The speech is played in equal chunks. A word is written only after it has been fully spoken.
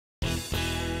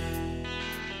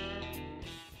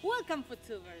Welcome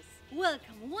foodtubers!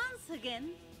 Welcome once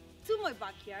again to my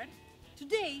backyard.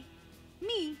 Today,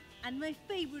 me and my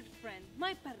favorite friend,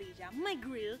 my parrilla, my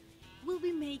grill, will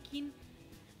be making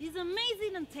these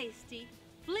amazing and tasty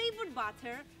flavored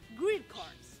butter grilled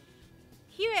corns.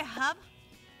 Here I have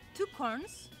 2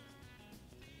 corns.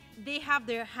 They have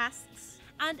their husks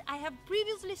and I have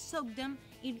previously soaked them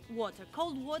in water,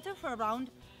 cold water, for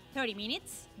around 30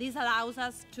 minutes. This allows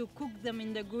us to cook them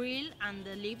in the grill and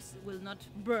the leaves will not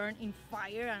burn in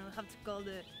fire and we'll have to call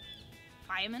the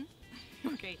fireman.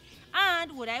 Okay,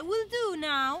 and what I will do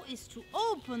now is to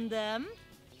open them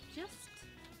just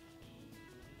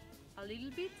a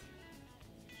little bit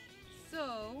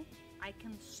so I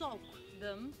can soak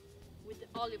them with the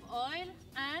olive oil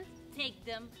and take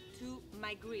them to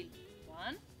my grill.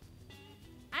 1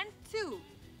 and 2.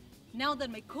 Now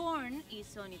that my corn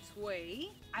is on its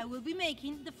way, I will be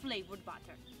making the flavored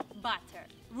butter. Butter,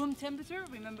 room temperature,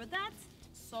 remember that.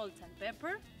 Salt and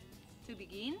pepper to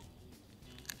begin.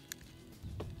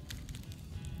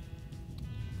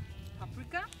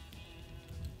 Paprika.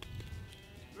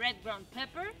 Red ground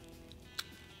pepper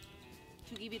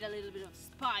to give it a little bit of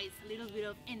spice, a little bit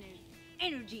of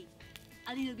energy,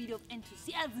 a little bit of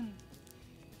enthusiasm.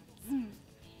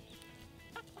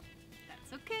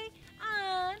 That's okay.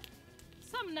 And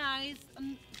some nice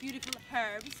and beautiful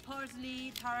herbs,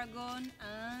 parsley, tarragon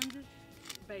and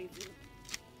basil.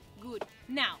 Good.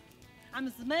 Now,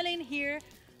 I'm smelling here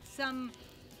some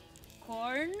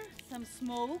corn, some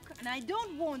smoke, and I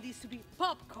don't want this to be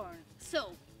popcorn.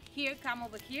 So, here, come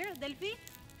over here, Delphi.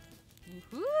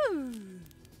 Woohoo!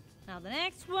 Now the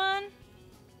next one.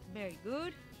 Very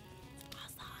good.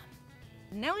 Awesome.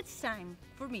 Now it's time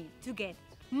for me to get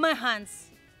my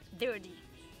hands dirty.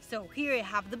 So here I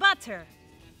have the butter.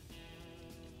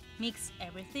 Mix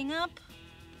everything up.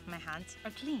 My hands are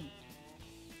clean.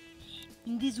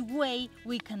 In this way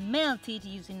we can melt it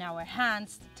using our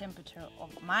hands, the temperature of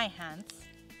my hands.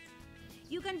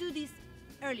 You can do this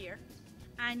earlier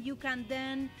and you can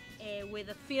then with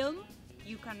a film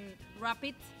you can wrap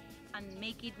it and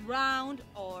make it round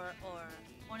or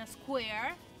on a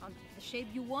square on the shape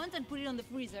you want and put it on the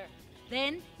freezer.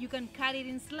 Then you can cut it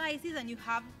in slices and you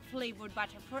have flavored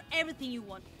butter for everything you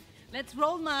want. Let's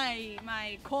roll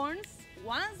my corns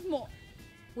once more.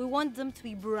 We want them to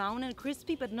be brown and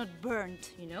crispy but not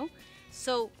burnt, you know.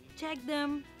 So check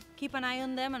them, keep an eye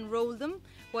on them and roll them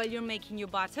while you're making your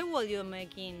butter, while you're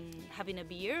having a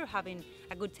beer, having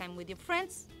a good time with your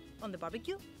friends on the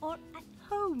barbecue or at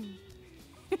home.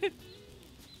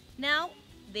 Now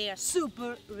they are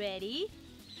super ready.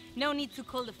 No need to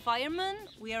call the fireman,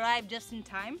 we arrived just in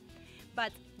time,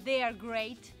 but they are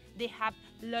great. They have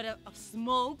a lot of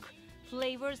smoke,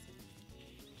 flavors,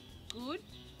 good.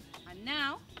 And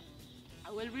now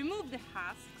I will remove the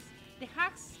husks. The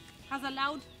husks has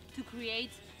allowed to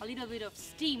create a little bit of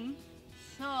steam,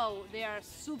 so they are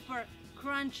super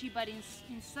crunchy, but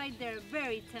inside they're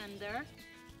very tender.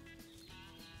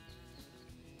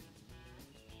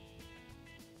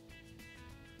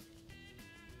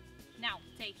 Now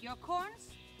take your corns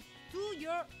to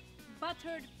your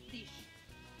buttered dish.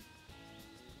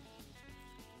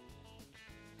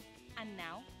 And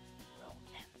now roll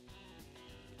them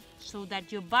so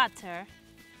that your butter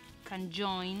can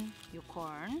join your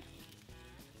corn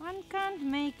and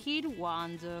can make it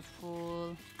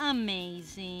wonderful,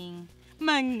 amazing,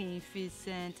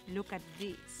 magnificent. Look at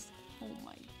this. Oh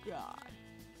my God.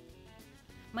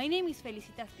 My name is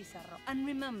Felicitas Pizarro and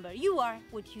remember, you are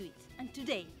what you eat. And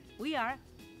today we are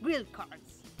grilled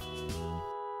corns.